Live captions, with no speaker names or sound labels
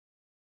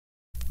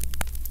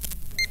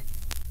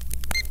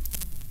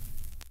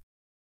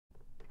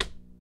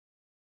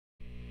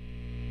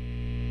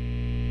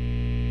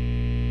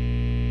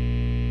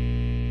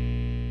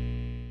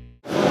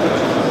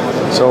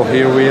So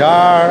here we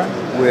are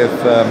with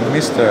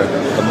Mr.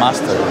 the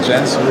Master,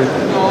 JENS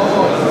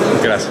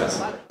RITTER. Gracias.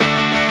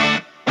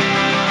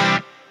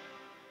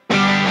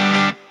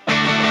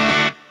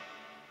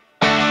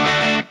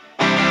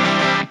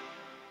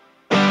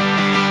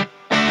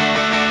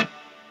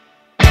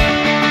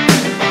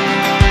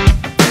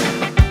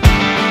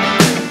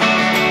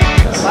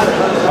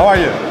 How are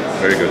you?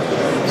 Very good.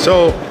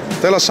 So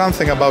tell us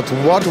something about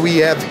what we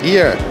have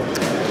here.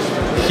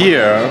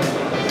 Here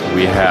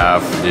we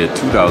have the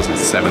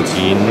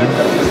 2017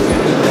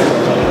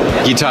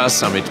 Guitar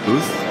Summit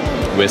booth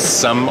with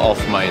some of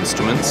my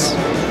instruments,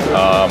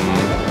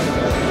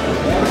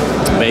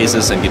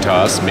 basses and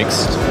guitars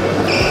mixed.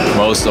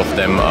 Most of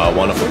them are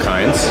one of a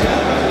kind.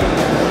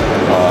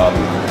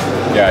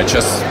 Yeah, I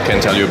just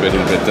can tell you a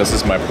little bit. This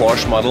is my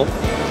Porsche model.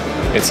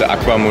 It's an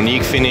aqua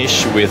monique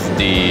finish with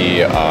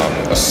the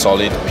a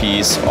solid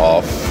piece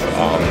of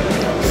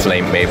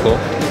flame maple.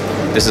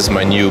 This is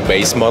my new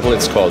bass model.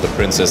 It's called the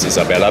Princess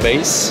Isabella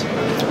bass.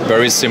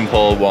 Very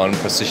simple, one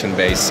precision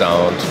bass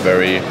sound,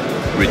 very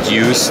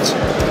reduced.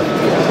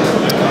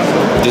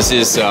 This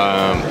is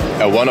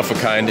a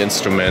one-of-a-kind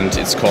instrument.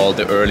 It's called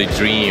the Early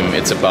Dream.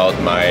 It's about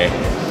my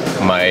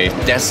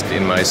desk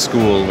in my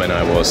school when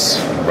I was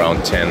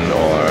around 10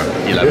 or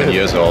 11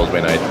 years old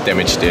when I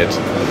damaged it.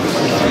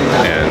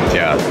 And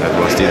yeah, that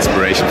was the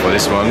inspiration for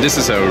this one. This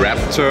is a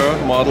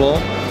RITTER model,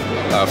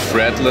 a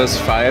fretless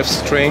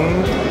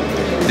 5-string.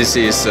 This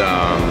is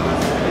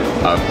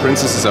a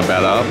Princess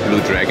Isabella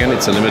Blue Dragon.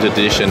 It's a limited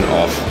edition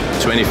of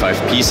 25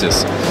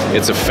 pieces.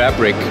 It's a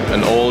fabric,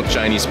 an old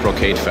Chinese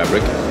brocade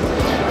fabric,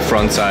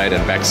 front side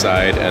and back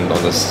side, and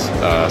on the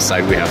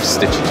side we have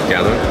stitched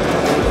together.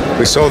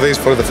 We saw this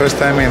for the first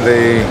time in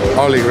the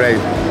Holy Grail.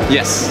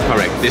 Yes,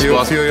 correct. This a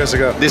was few years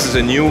ago. This is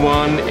a new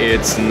one.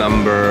 It's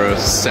number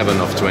 7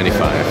 of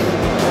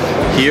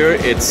 25. Here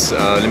it's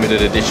a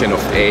limited edition of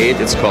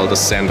 8. It's called the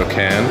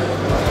Sandokan.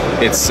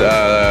 It's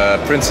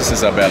Princess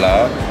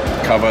Isabella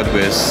covered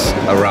with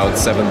around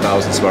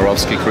 7,000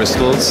 Swarovski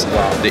crystals.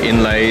 Wow. The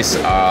inlays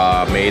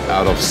are made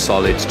out of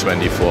solid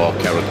 24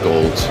 karat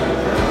gold.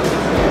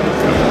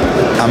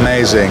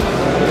 Amazing.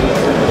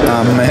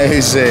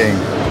 Amazing.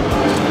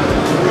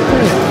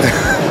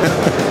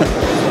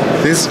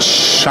 This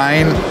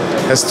shine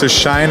has to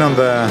shine on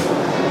the,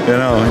 you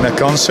know, in a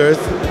concert.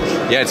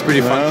 Yeah, it's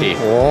pretty funky.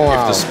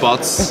 Wow. If the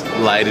spots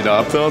light it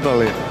up.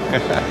 Totally.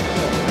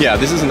 Yeah,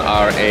 this is an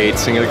R8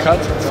 single cut,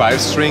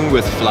 5-string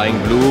with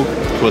flying blue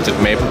quilted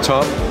maple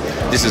top.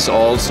 This is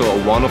also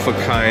a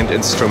one-of-a-kind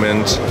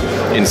instrument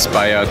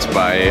inspired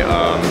by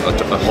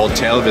a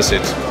hotel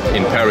visit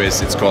in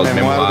Paris. It's called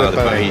Mémoire de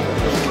Paris.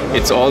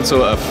 It's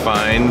also a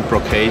fine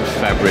brocade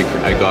fabric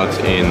I got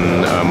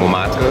in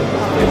Montmartre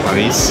in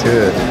Paris.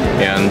 Good.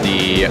 And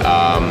the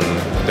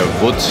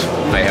wood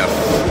I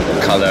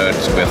have colored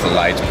with a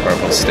light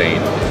purple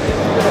stain.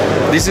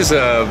 This is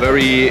a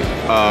very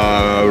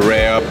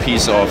rare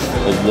piece of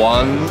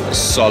one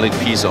solid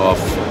piece of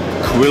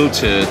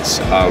quilted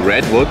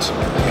redwood.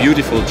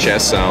 Beautiful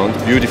jazz sound,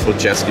 beautiful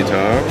jazz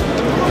guitar.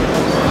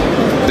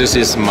 This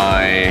is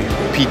my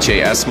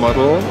PJS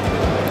model.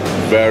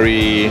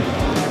 Very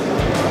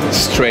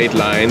straight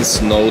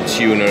lines, no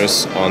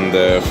tuners on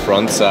the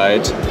front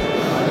side.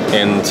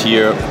 And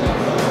here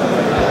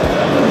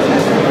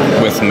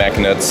with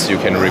magnets you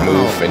can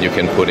remove and you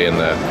can put in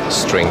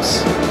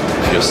strings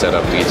if you set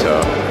up the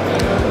guitar.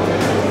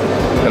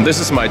 And this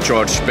is my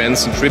George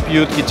Benson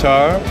tribute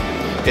guitar.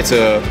 It's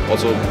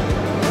also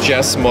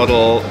jazz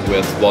model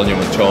with volume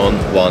and tone,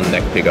 one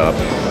neck pickup.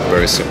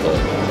 Very simple,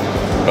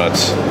 but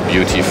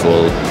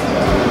beautiful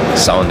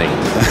sounding.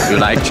 You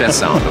like jazz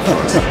sound, of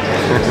course.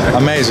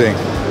 Amazing.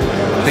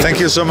 Thank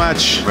you so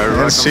much. Very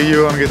welcome. And see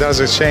you on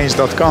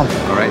guitarsexchange.com.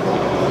 All right.